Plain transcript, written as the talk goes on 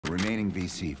The remaining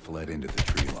VC fled into the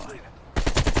tree line.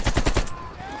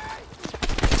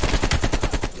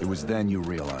 It was then you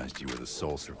realized you were the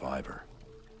sole survivor.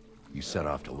 You set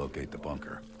off to locate the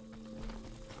bunker.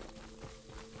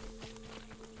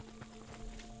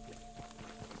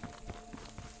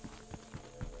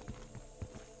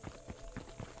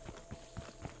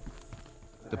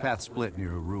 The path split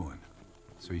near a ruin,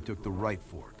 so you took the right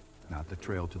fork, not the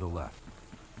trail to the left.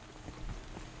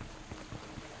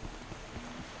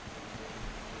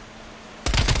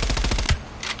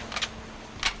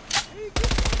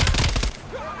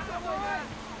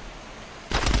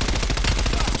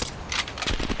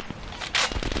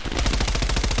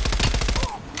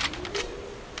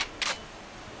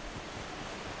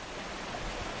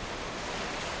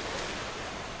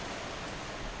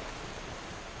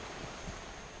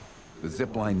 The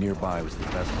zip line nearby was the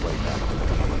best way back to the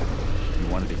cave. You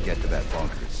wanted to get to that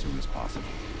bunker as soon as possible.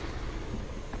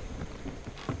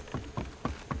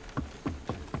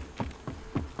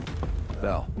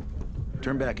 Bell,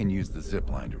 turn back and use the zip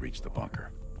line to reach the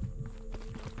bunker.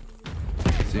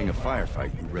 Seeing a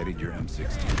firefight, you readied your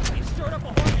M16. He stirred up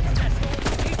a hornet's nest.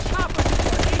 Need chopper.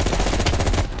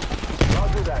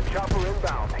 Roger that. Chopper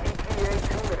inbound. ETA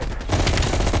 2 minutes.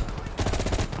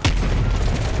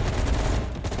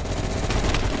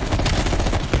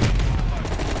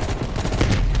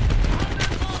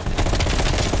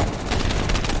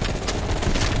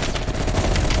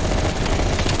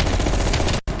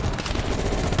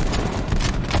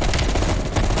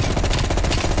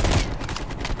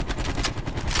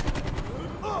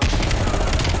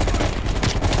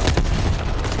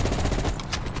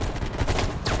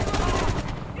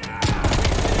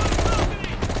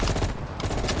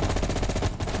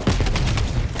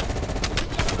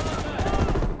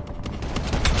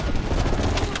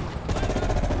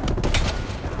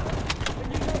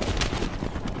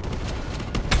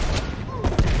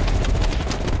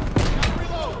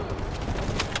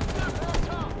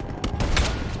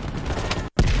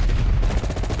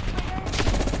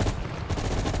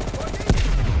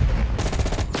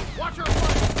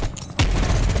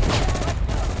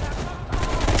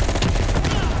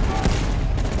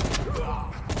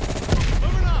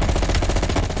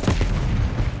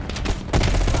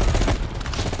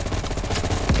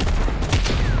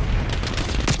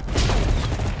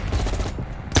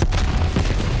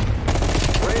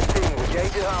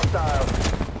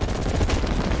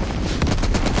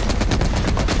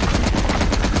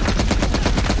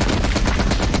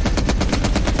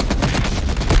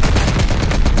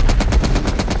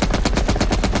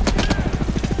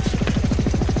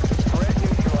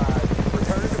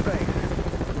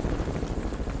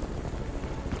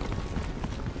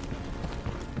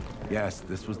 Yes,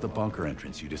 this was the bunker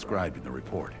entrance you described in the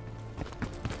report.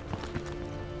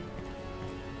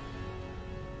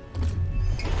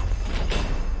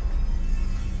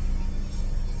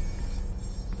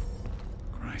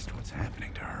 Christ, what's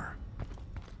happening to her?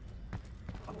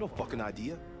 I've no fucking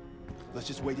idea. Let's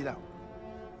just wait it out.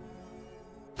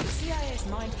 The CIA's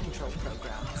mind control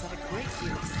program has had a great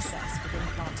deal of success with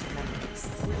implanting memories.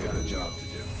 We've got a job to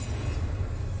do.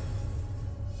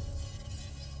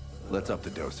 Let's up the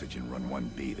dosage and run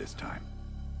 1B this time.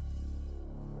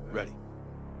 Ready.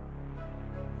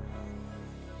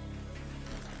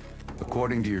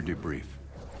 According to your debrief,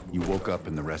 you woke up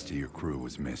and the rest of your crew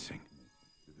was missing.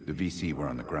 The VC were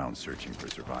on the ground searching for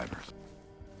survivors.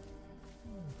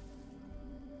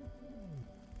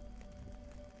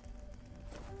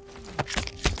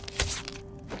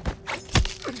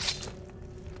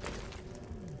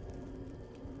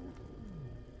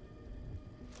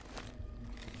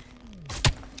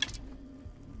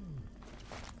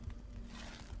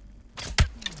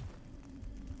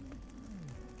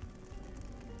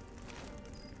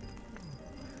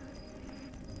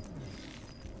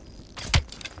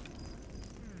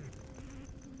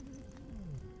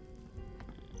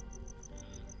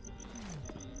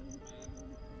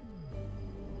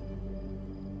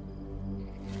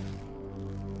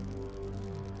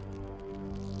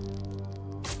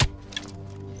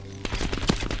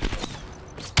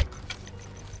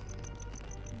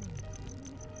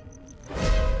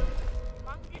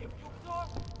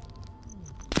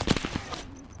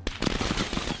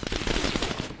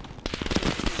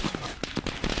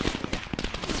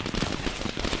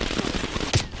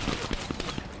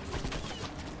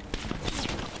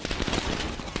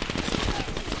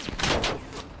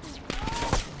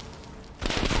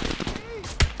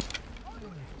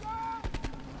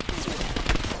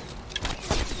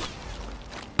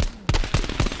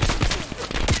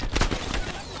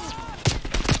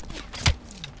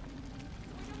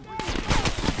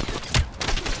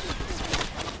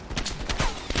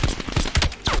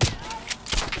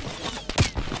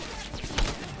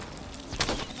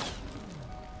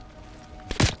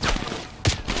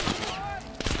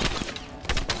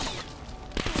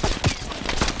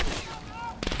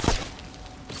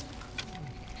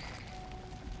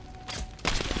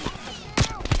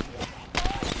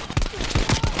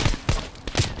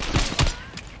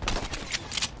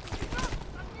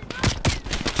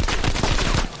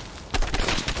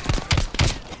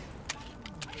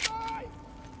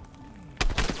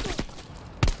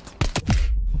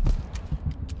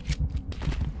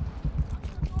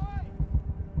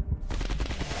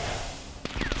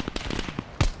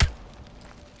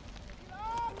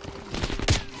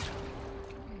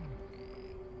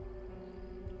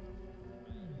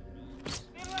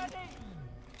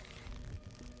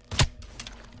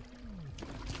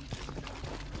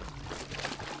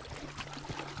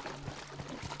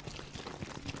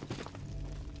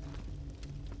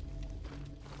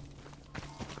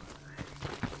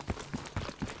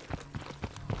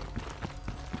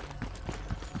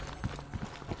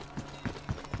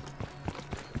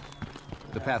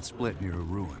 path split near a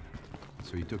ruin,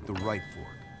 so you took the right fork,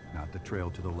 not the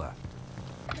trail to the left.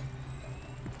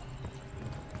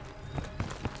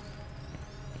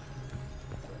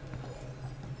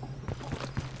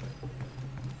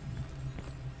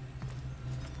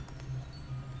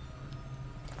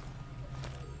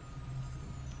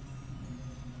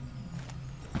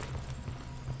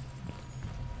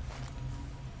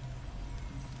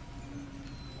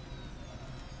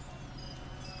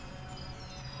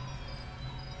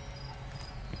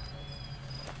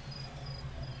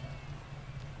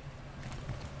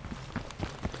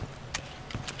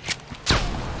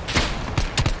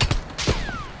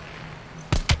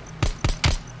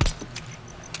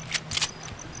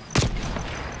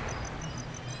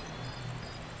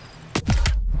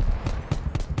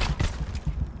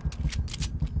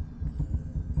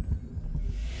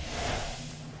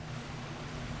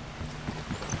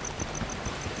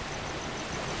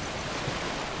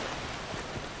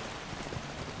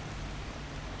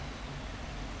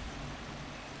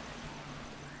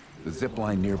 The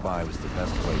zipline nearby was the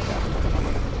best way back to the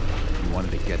game. You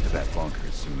wanted to get to that bunker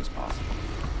as soon as possible.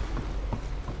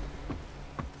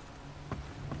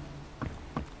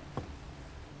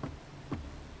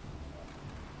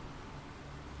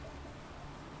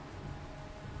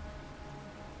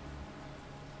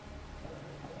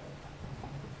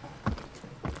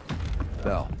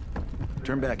 Bell,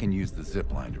 turn back and use the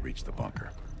zipline to reach the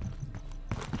bunker.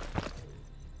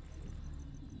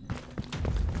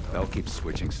 Bell keeps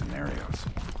switching scenarios.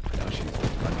 Now she's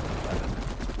running 11.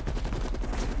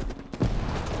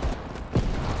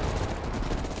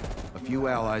 A few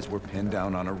allies were pinned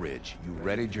down on a ridge. You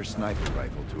readied your sniper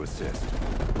rifle to assist.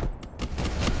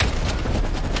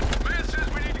 Man says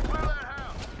we need to clear that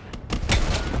house.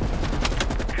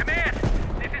 Command,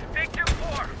 this is Big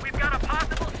 2-4. We've got a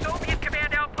possible Soviet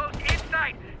command outpost in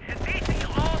sight. And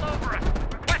VC all over us,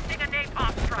 requesting a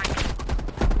napalm strike.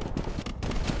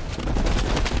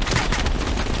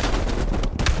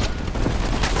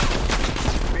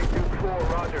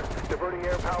 Roger. Diverting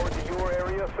air power to your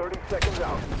area, 30 seconds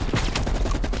out.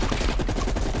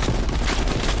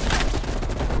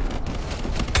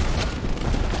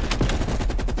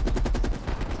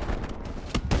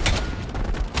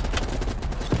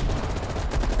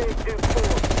 Big 2-4,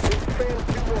 this is Fan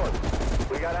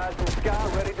 2-1. We got eyes in the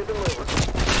sky ready to deliver.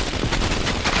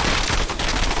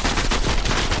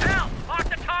 Hell, mark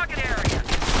the target area.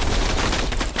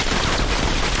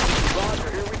 Roger,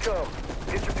 here we come.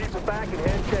 Get your people back and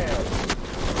head down.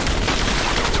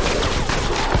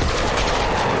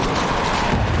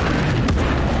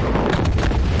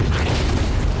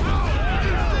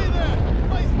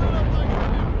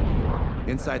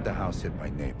 Inside the house hit by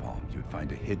napalm, you'd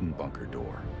find a hidden bunker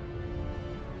door.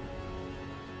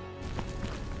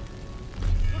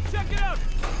 Go check it out.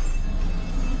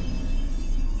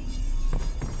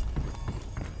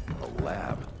 A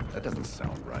lab? That doesn't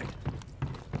sound right.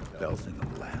 Bell's in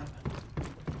the lab?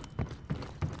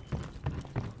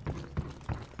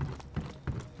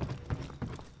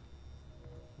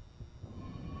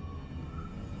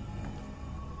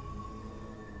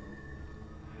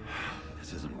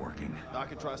 This isn't working. I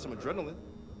could try some adrenaline.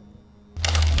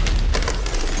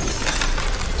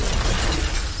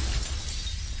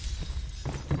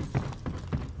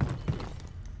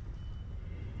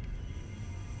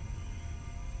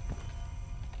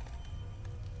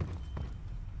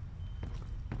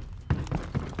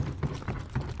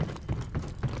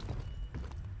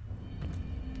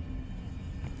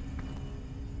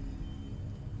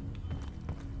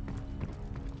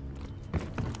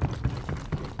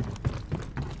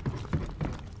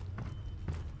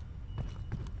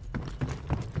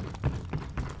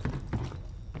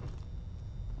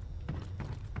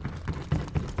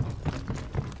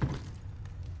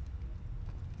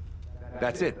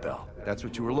 That's it, Bell. That's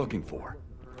what you were looking for.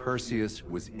 Perseus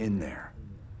was in there.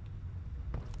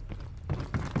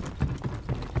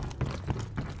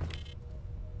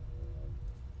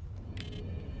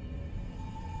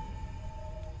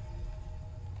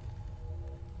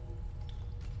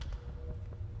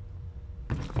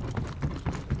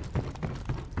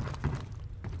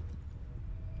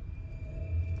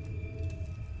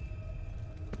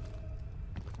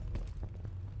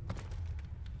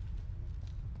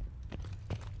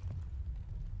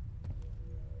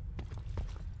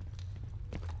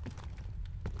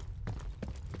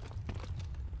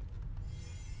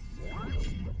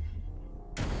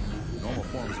 Normal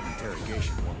forms of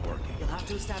interrogation won't work. You'll have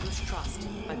to establish trust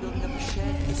by building up a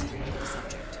shared history with the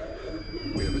subject.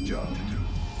 We have a job to do.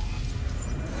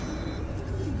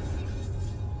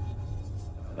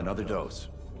 Another dose.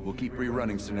 We'll keep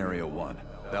rerunning Scenario 1.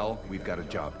 Bell, we've got a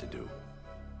job to do.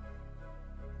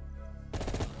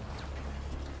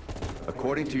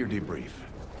 According to your debrief,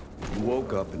 you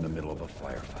woke up in the middle of a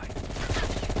firefight.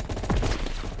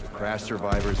 Crash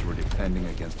survivors were defending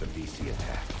against a VC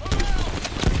attack.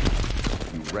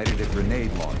 You readied a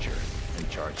grenade launcher and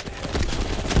charged ahead.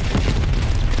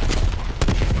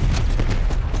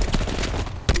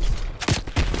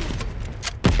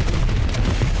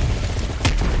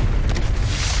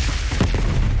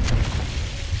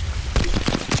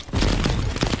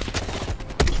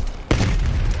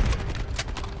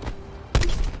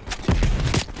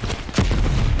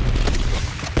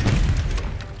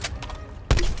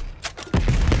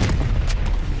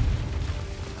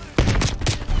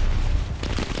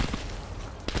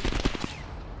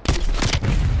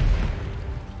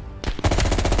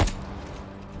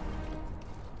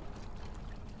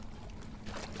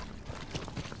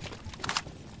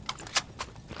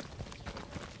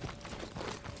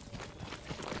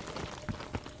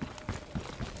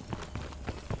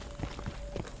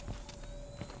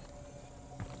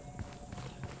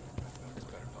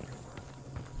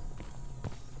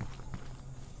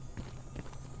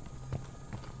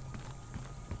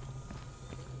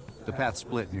 The path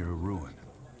split near a ruin,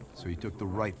 so he took the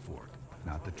right fork,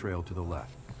 not the trail to the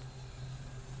left.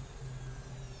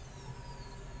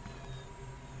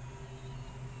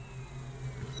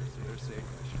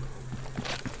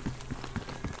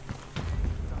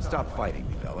 Stop fighting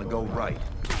me, Bell, and go right.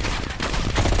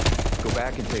 Go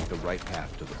back and take the right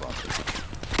path to the bunker.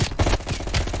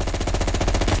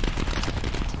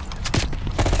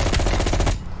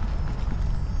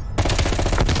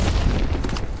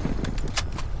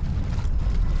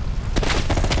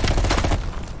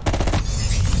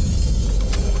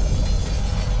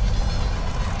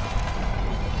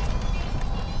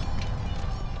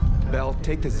 Bell,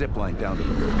 take the zip line down to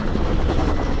the river.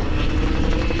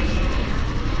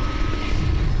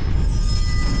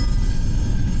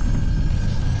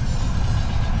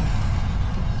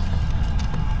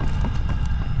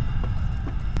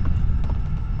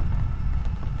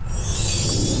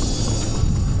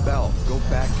 Bell, go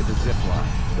back to the zip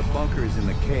line. The bunker is in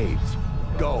the caves.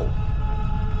 Go!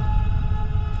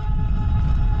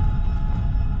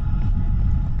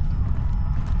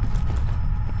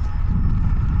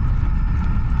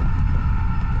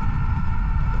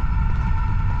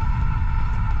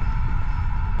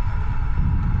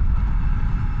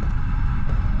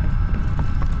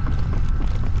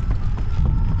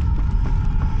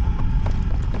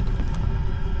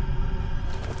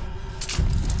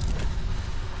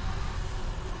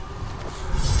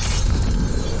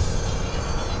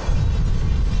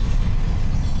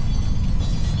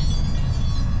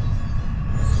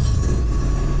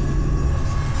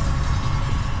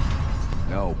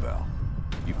 No, Bell.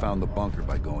 You found the bunker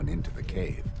by going into the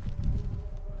cave.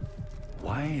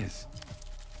 Why is...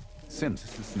 Sims,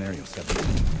 this is scenario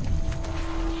 17.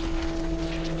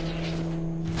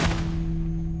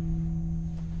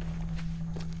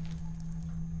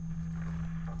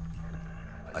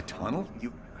 A tunnel?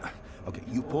 You... Okay,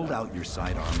 you pulled out your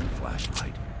sidearm and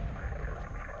flashlight.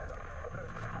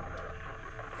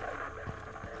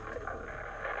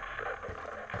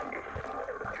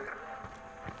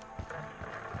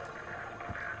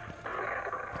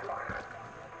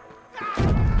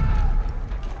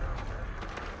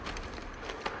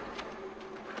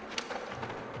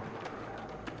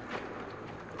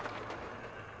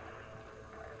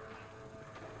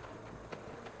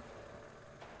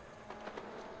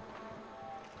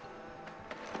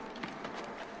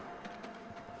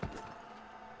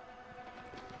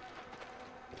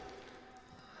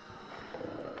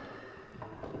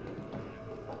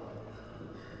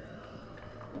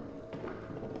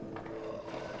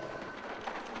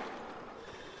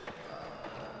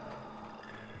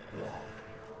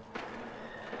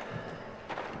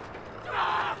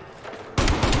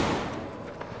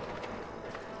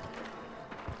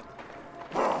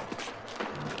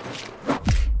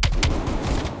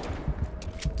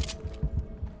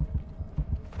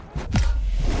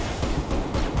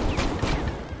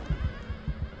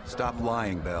 Stop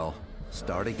lying, Bell.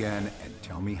 Start again and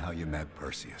tell me how you met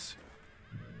Perseus.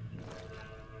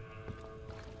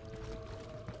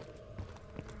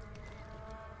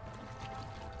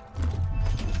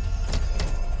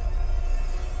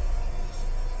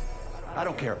 I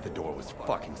don't care if the door was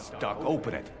fucking stuck.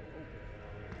 Open it.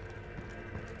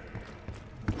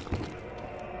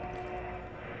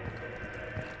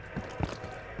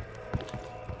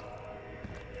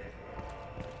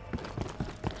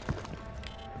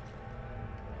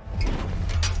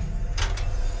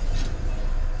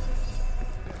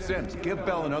 Sims, give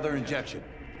Bell another injection.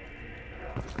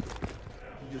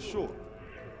 You're sure?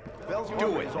 Bell's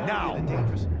Do it, now!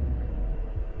 Dangerous.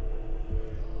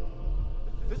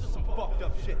 fucked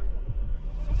up shit.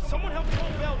 Someone help pull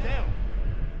Bell down.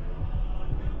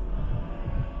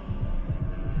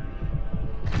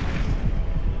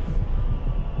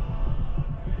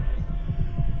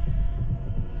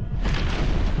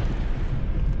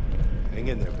 Hang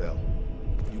in there, Bell.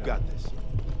 You got this.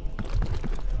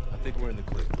 I think we're in the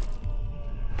clear.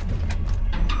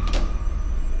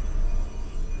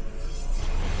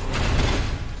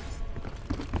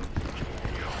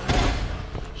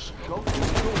 Go through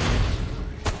the door.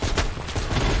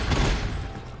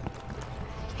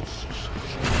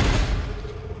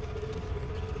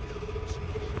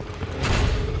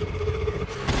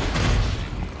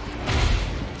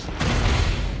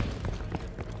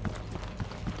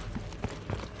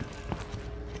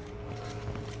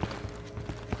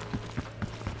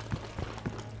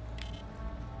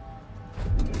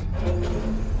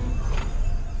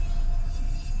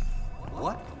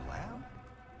 What? The lab?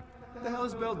 What the hell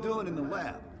is Bell doing in the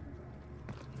lab?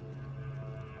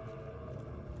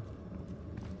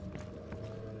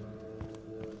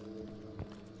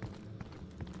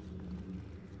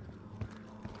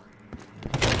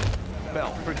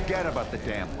 Bell, forget about the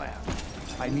damn lab.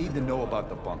 I need to know about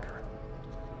the bunker.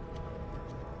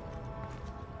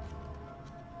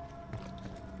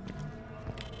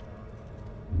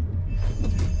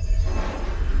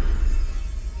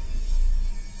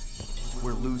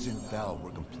 We're losing Bell.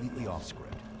 We're completely off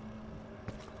script.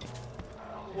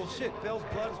 Well, shit, Bell's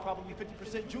blood is probably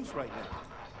 50% juice right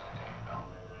now.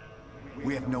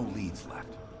 We have no leads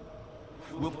left.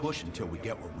 We'll push until we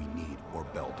get what we need, or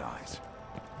Bell dies.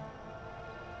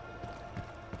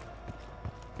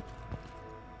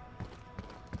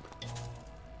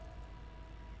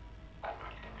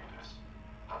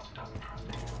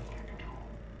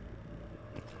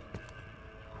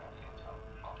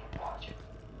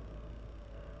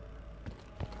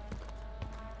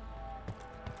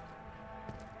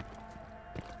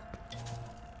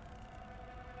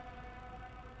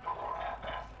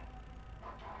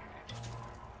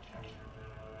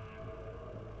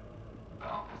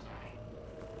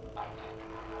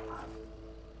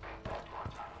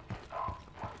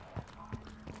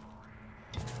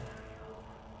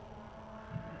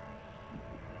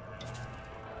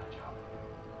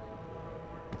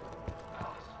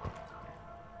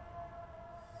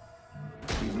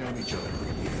 We've known each other for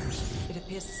years. It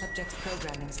appears the subject's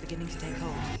programming is beginning to take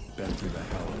hold. Been through the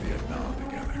hell of Vietnam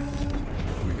together.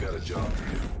 We've got a job to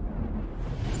do.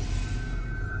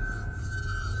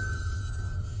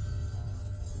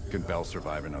 Can Bell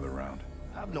survive another round?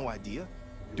 I have no idea.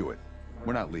 Do it.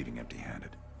 We're not leaving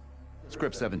empty-handed.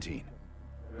 Script 17.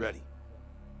 Ready.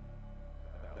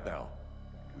 Bell,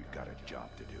 we've got a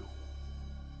job to do.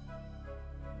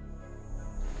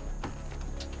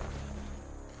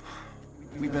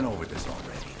 We've been over this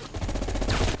already.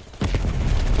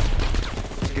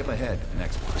 Skip ahead to the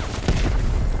next one.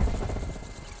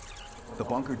 The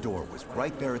bunker door was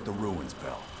right there at the ruins,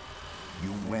 Bell.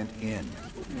 You went in.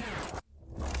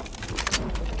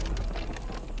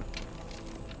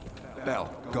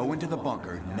 Bell, go into the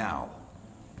bunker now.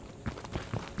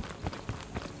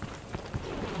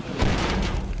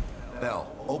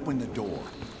 Bell, open the door.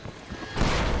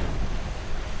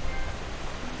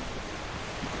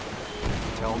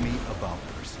 Tell me about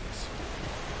Perseus.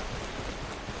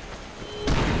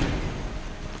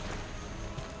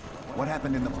 What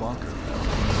happened in the bunker, Bell?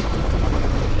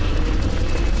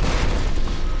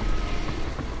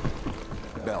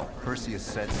 Bell, Perseus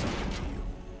said something to you.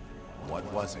 What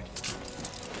was it?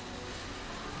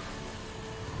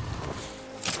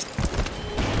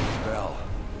 Bell,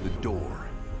 the door.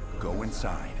 Go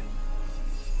inside.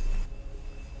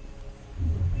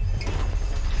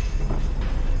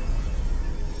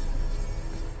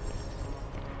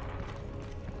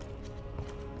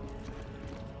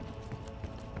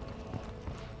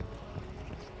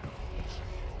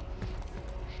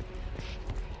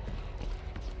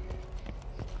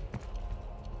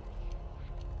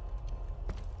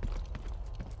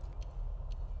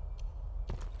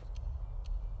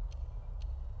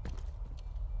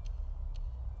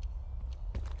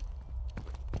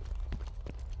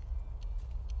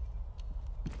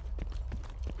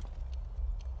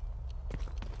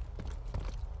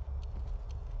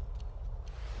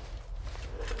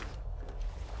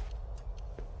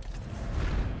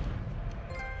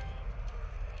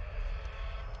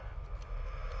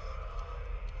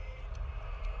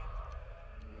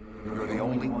 You're the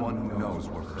only one who knows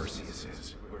where Perseus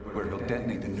is, where he'll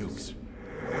detonate the nukes.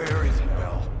 Where is he,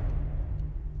 Bell?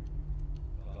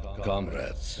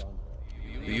 Comrades,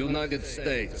 the United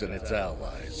States and its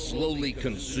allies slowly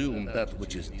consume that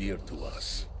which is dear to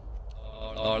us.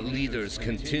 Our leaders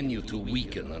continue to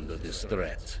weaken under this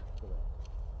threat.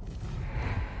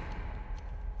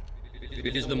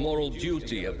 It is the moral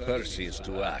duty of Perseus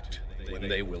to act when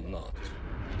they will not.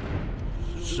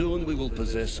 Soon we will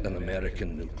possess an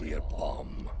American nuclear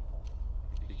bomb.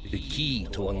 The key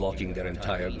to unlocking their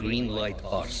entire green light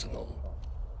arsenal.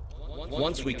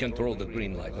 Once we control the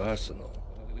green light arsenal,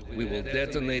 we will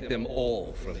detonate them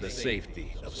all from the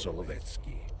safety of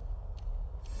Solovetsky.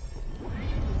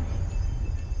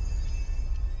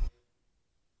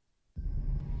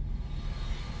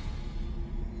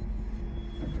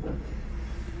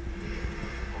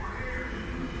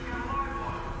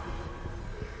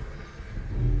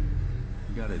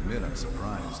 I gotta admit, I'm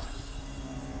surprised.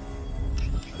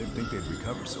 I didn't think they'd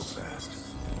recover so fast.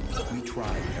 We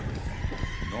tried everything.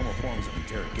 Normal forms of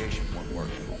interrogation weren't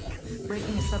working.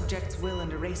 Breaking a subject's will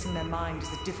and erasing their mind is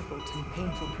a difficult and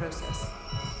painful process.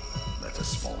 That's a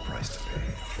small price to pay.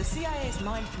 The CIA's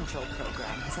mind control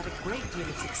program has had a great deal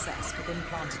of success with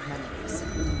implanted memories.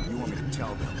 You want me to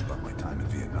tell them about my time in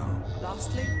Vietnam?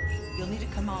 Lastly, you'll need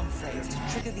a command phrase to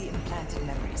trigger the implanted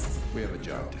memories. We have a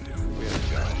job to do.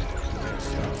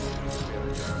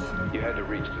 You had to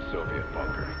reach the Soviet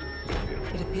bunker.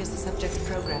 It appears the subject's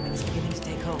programming is beginning to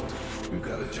take hold. We've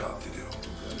got a job to do.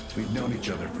 We've known each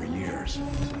other for years.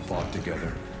 Fought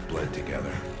together, bled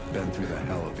together, been through the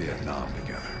hell of Vietnam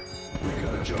together. We've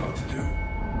got a job to do.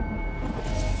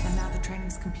 And now the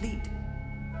training's complete.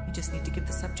 You just need to give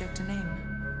the subject a name.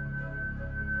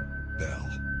 Bell.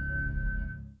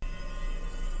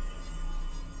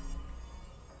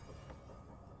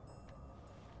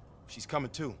 She's coming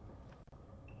too.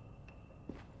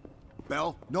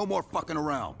 Bell, no more fucking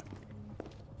around.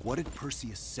 What did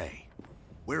Perseus say?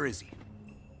 Where is he?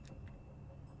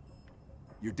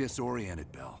 You're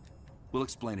disoriented, Bell. We'll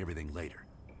explain everything later.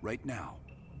 Right now,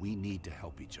 we need to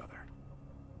help each other.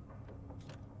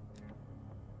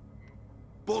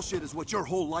 Bullshit is what your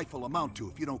whole life will amount to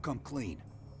if you don't come clean.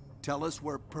 Tell us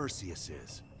where Perseus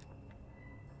is.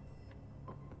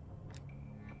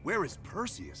 Where is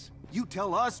Perseus? You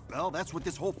tell us, Bell. That's what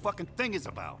this whole fucking thing is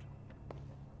about.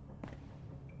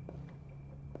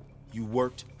 You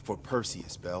worked for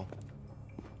Perseus, Bell.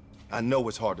 I know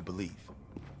it's hard to believe,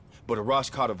 but Arash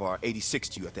Kadivar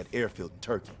 86'd you at that airfield in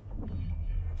Turkey.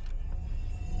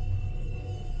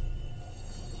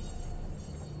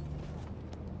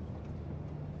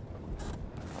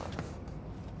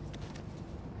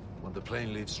 When the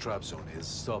plane leaves trap zone, it's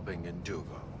stopping in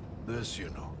Duga. This you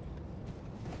know.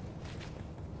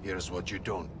 Here's what you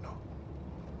don't know.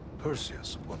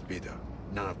 Perseus won't be there.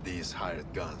 None of these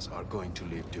hired guns are going to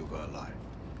leave Duga alive.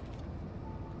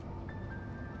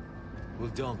 We'll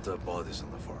dump the bodies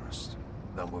in the forest.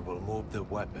 Then we will move the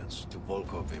weapons to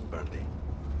Volkov in Berlin.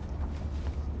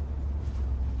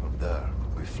 From there,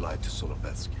 we fly to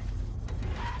Solovetsky.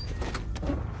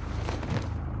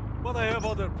 But I have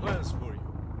other plans for you.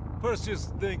 Perseus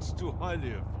thinks too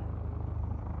highly of you.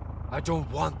 I don't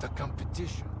want the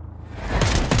competition.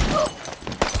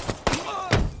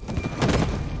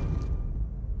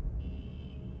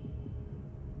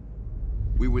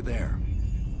 We were there.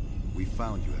 We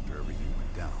found you after everything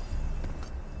went down.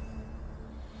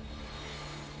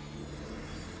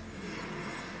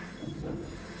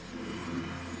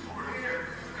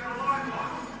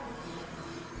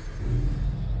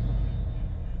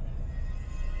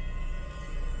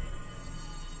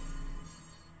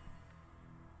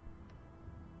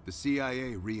 The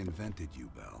CIA reinvented you,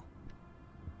 Bell.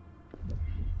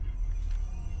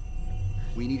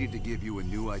 We needed to give you a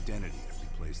new identity to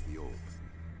replace the old.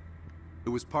 It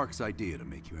was Park's idea to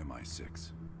make you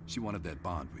MI6. She wanted that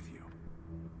bond with you.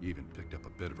 You even picked up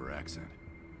a bit of her accent.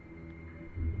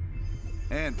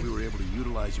 And we were able to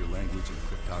utilize your language and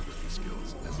cryptography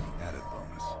skills as an added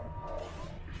bonus.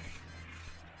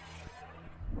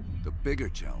 The bigger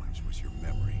challenge was your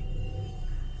memory.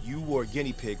 You were a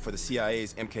guinea pig for the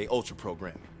CIA's MK Ultra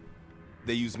program.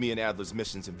 They used me and Adler's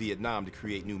missions in Vietnam to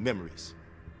create new memories.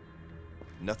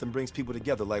 Nothing brings people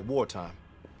together like wartime.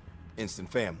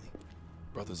 Instant family.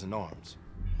 Brothers in arms.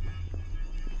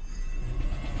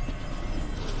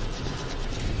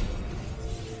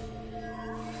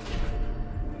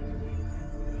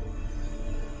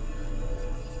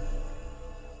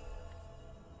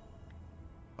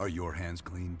 Are your hands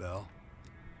clean, Bell?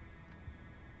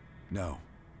 No.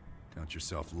 Count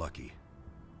yourself lucky.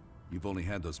 You've only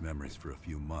had those memories for a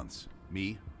few months.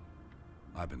 Me?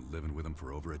 I've been living with them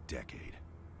for over a decade.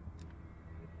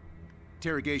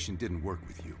 Interrogation didn't work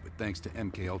with you, but thanks to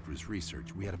MK Ultra's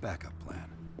research, we had a backup plan.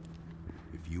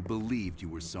 If you believed you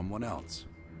were someone else,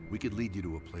 we could lead you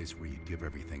to a place where you'd give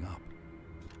everything up.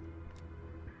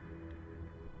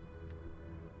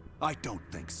 I don't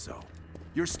think so.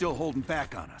 You're still holding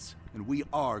back on us, and we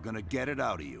are gonna get it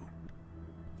out of you.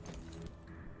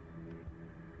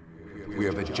 We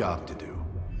have a job to do.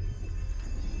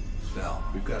 Bell,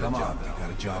 We've got come a job. on, We've got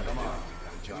a job.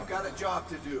 You've got a job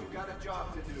to do. You've got a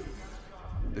job to do.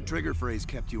 The trigger phrase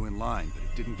kept you in line, but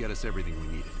it didn't get us everything we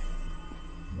needed.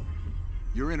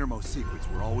 Your innermost secrets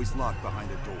were always locked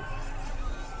behind a door.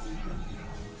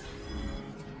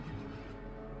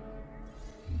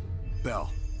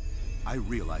 Bell, I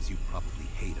realize you probably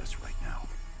hate us right now,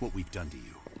 what we've done to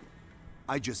you.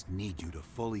 I just need you to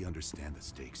fully understand the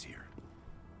stakes here.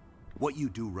 What you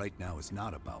do right now is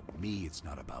not about me, it's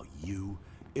not about you,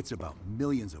 it's about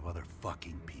millions of other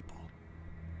fucking people.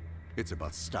 It's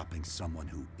about stopping someone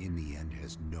who, in the end,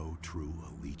 has no true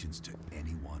allegiance to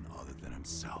anyone other than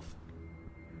himself.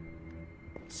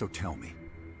 So tell me,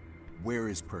 where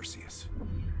is Perseus?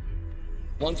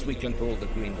 Once we control the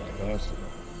Greenlight Arsenal,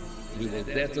 we will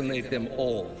detonate them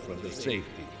all from the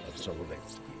safety of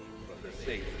Solovetsky.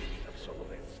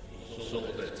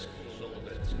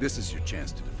 This is your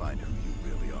chance to define who you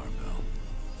really are, Bell.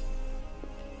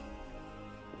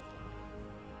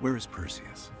 Where is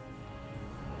Perseus?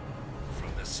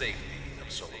 From the safety of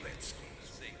Solovetsky.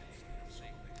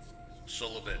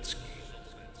 Solovetsky.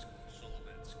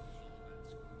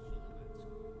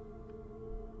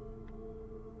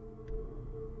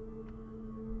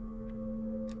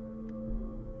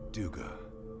 Duga.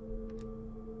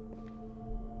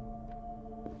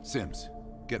 Sims,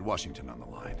 get Washington on the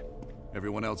line.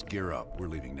 Everyone else gear up. We're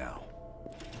leaving now.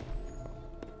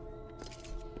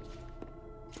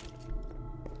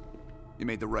 You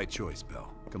made the right choice, Bell.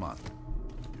 Come on.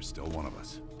 You're still one of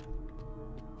us.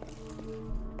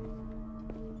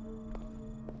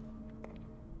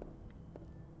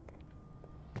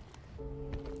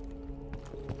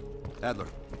 Adler.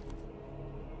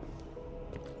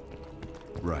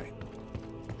 Right.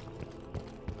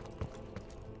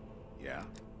 Yeah?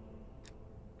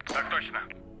 Так точно.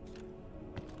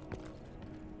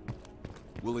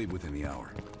 We'll leave within the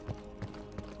hour.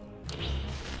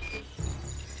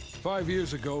 5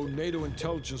 years ago, NATO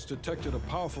intelligence detected a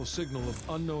powerful signal of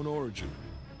unknown origin.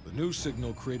 The new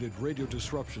signal created radio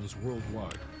disruptions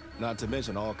worldwide. Not to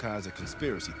mention all kinds of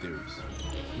conspiracy theories.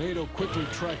 NATO quickly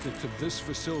tracked it to this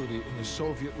facility in the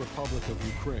Soviet Republic of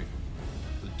Ukraine,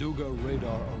 the Duga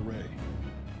Radar Array.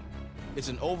 It's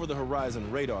an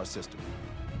over-the-horizon radar system.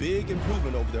 Big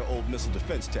improvement over their old missile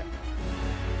defense tech.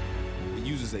 It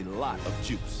uses a lot of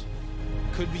juice.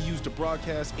 Could be used to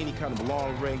broadcast any kind of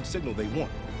long-range signal they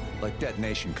want. Like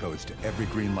detonation codes to every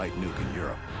green light nuke in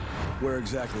Europe. Where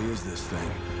exactly is this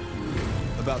thing?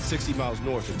 About 60 miles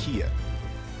north of Kiev,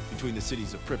 between the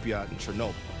cities of Pripyat and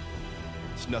Chernobyl.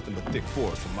 It's nothing but thick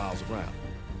forest for miles around.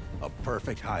 A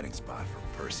perfect hiding spot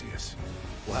for Perseus.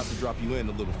 We'll have to drop you in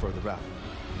a little further out.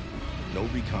 No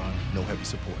recon, no heavy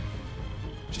support.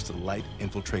 Just a light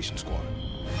infiltration squad.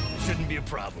 Shouldn't be a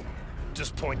problem.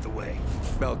 Just point the way.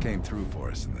 Bell came through for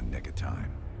us in the nick of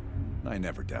time. I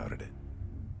never doubted it.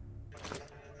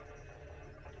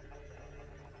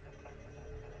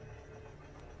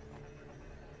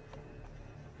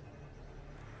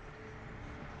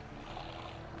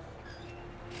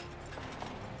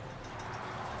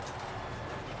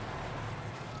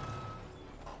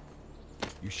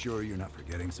 You sure you're not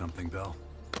forgetting something, Bell?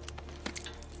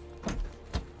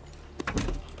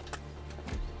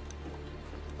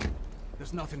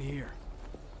 There's nothing here.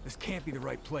 This can't be the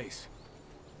right place.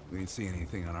 We ain't seeing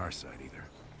anything on our side either.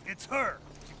 It's her!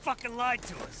 She fucking lied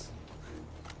to us!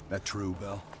 That true,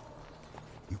 Bell?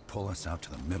 You pull us out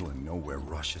to the middle of nowhere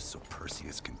Russia so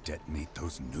Perseus can detonate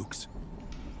those nukes?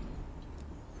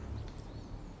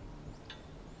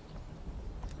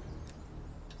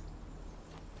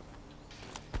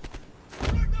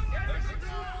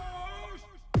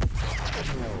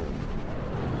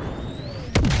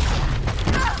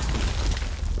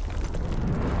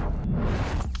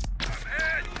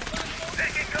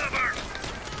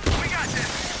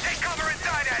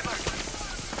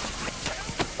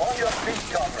 On your feet,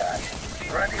 comrade.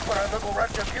 Ready for a little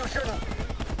retribution?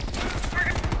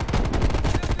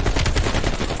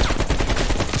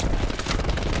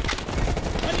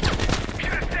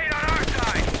 Should have stayed on our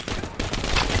side.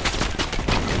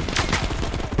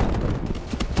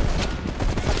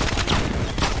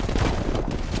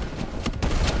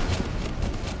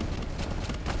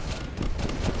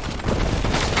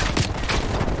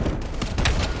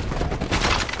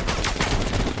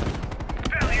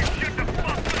 Failure shouldn't have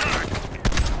fucked with us.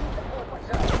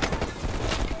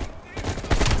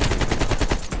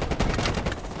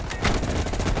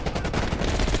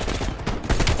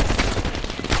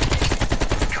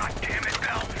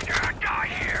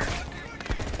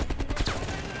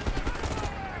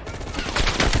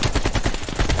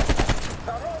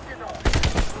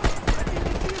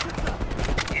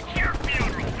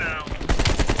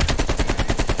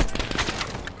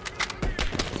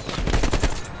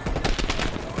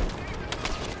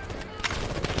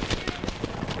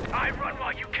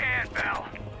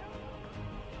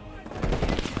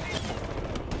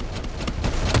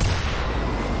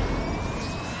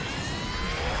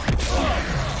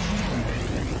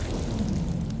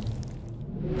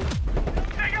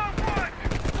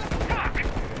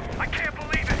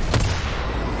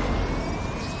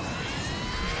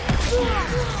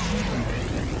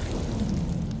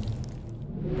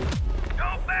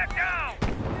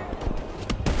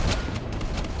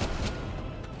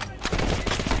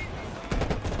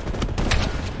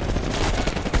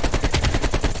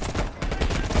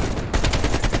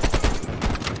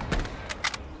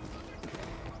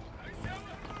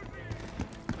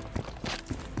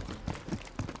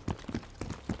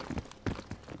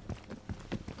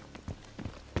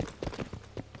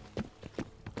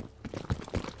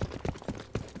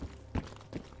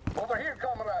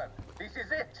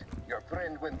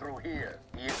 here.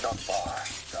 He's not far.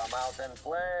 Come out and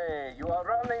play. You are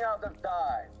running out of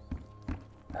time.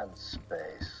 And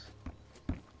space.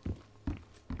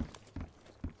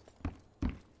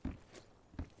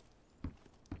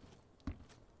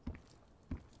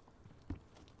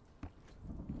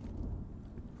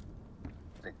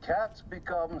 The cat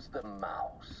becomes the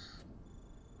mouse.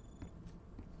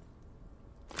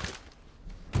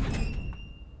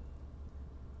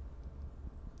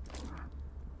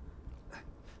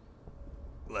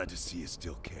 Glad to see you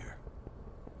still care.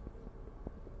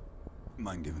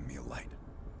 Mind giving me a light?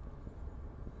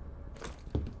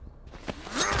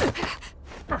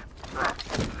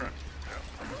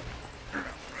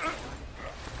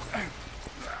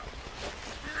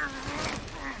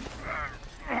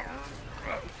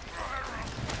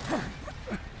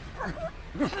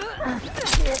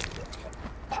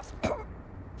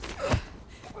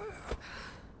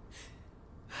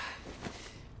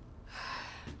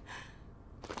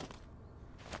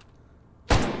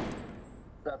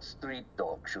 That street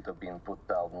dog should have been put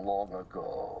down long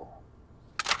ago.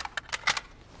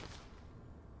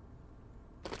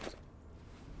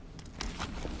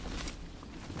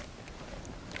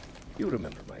 You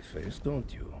remember my face,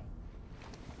 don't you?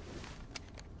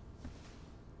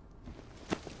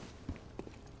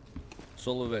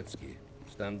 Solovetsky,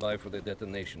 stand by for the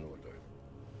detonation order.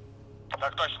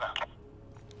 Так точно.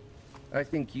 I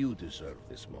think you deserve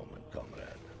this moment, comrade.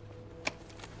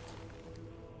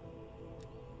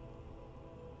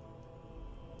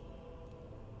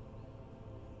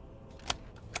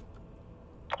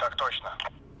 Так точно.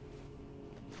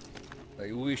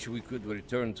 I wish we could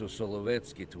return to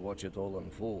Solovetsky to watch it all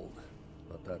unfold,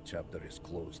 but that chapter is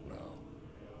closed now.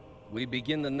 We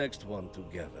begin the next one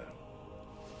together.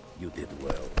 You did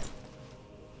well.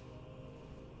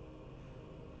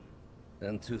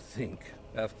 And to think,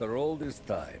 after all this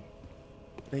time,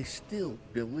 they still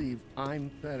believe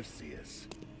I'm Perseus.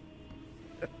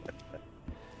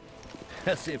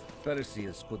 As if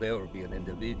Perseus could ever be an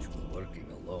individual working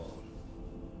alone.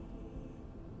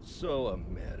 So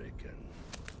American.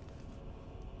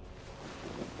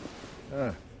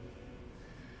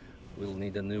 We'll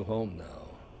need a new home now.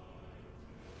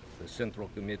 The Central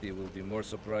Committee will be more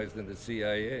surprised than the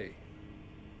CIA.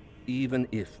 Even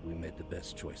if we made the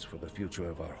best choice for the future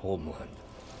of our homeland.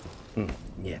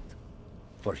 Yet,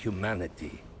 for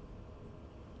humanity,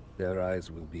 their eyes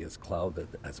will be as clouded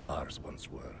as ours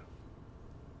once were.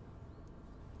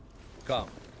 Come,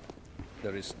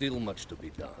 there is still much to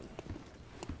be done.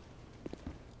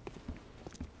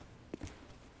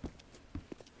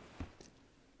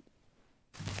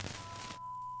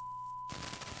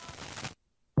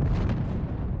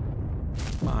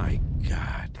 My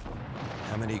God.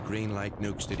 How many green light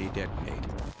nukes did he detonate?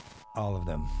 All of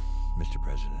them, Mr.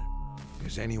 President.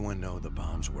 Does anyone know the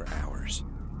bombs were ours?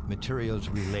 Materials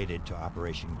related to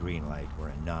Operation Greenlight were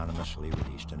anonymously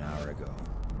released an hour ago,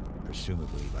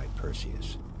 presumably by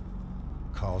Perseus.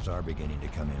 Calls are beginning to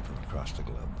come in from across the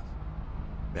globe.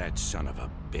 That son of a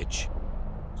bitch.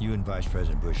 You and Vice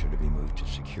President Bush are to be moved to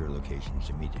secure locations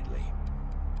immediately.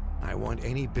 I want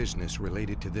any business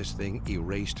related to this thing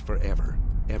erased forever.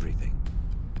 Everything.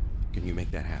 Can you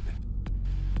make that happen?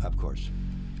 Of course.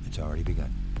 It's already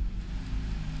begun.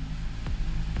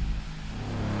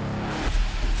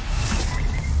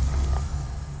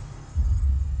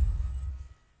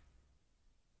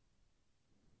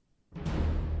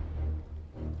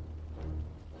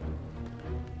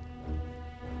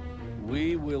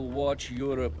 We will watch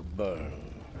Europe burn.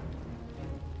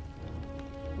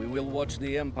 We will watch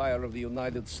the empire of the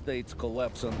United States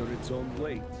collapse under its own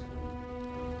weight.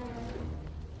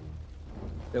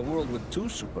 A world with two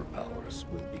superpowers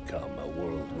will become a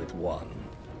world with one.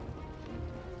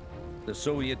 The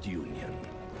Soviet Union.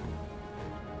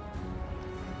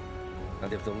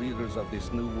 And if the leaders of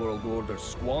this new world order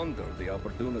squander the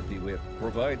opportunity we have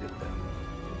provided them,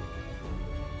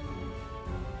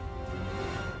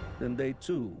 then they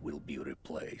too will be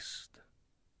replaced.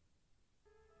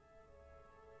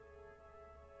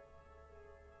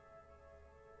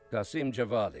 Qasim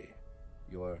Javadi,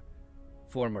 your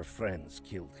former friends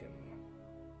killed him.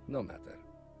 No matter.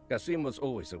 Qasim was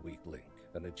always a weak link,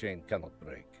 and the chain cannot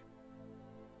break.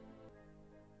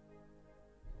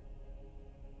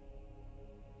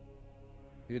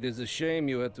 It is a shame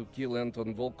you had to kill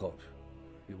Anton Volkov.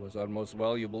 He was our most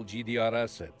valuable GDR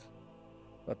asset.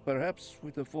 But perhaps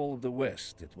with the fall of the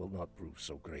West, it will not prove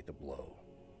so great a blow.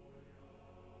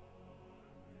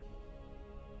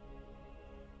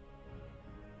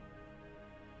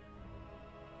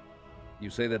 You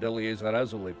say that Eleazar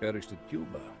Azule perished at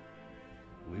Cuba.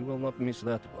 We will not miss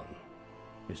that one.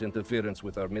 His interference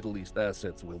with our Middle East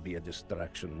assets will be a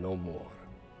distraction no more.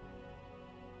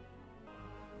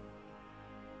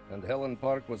 And Helen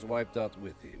Park was wiped out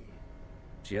with him.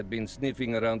 She had been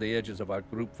sniffing around the edges of our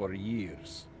group for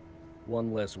years.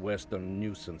 One less Western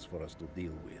nuisance for us to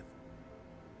deal with.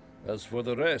 As for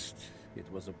the rest, it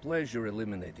was a pleasure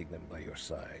eliminating them by your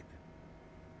side.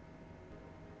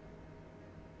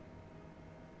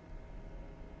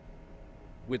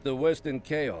 With the West in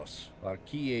chaos, our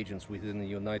key agents within the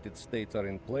United States are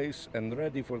in place and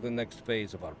ready for the next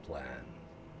phase of our plan.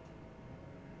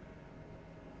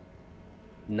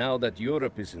 Now that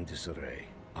Europe is in disarray,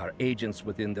 our agents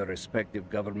within their respective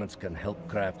governments can help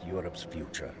craft Europe's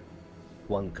future.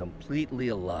 One completely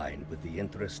aligned with the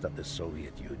interests of the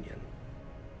Soviet Union.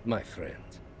 My friend,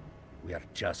 we are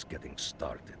just getting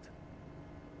started.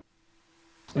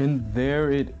 And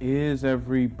there it is,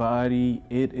 everybody.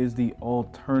 It is the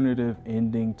alternative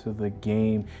ending to the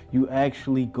game. You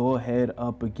actually go ahead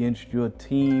up against your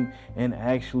team and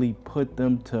actually put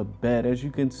them to bed. As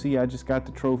you can see, I just got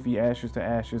the trophy Ashes to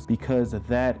Ashes because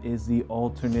that is the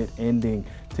alternate ending.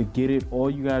 To get it, all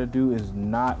you got to do is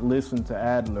not listen to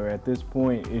Adler. At this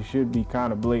point, it should be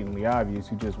kind of blatantly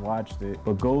obvious. You just watched it.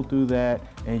 But go through that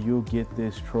and you'll get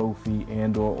this trophy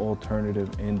and or alternative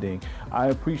ending. I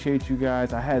appreciate you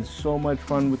guys. I had so much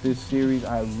fun with this series.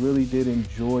 I really did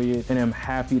enjoy it, and I'm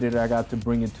happy that I got to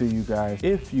bring it to you guys.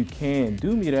 If you can,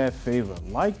 do me that favor.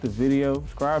 Like the video,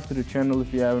 subscribe to the channel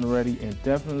if you haven't already, and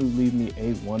definitely leave me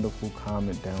a wonderful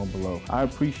comment down below. I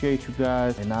appreciate you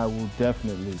guys, and I will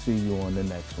definitely see you on the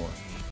next one.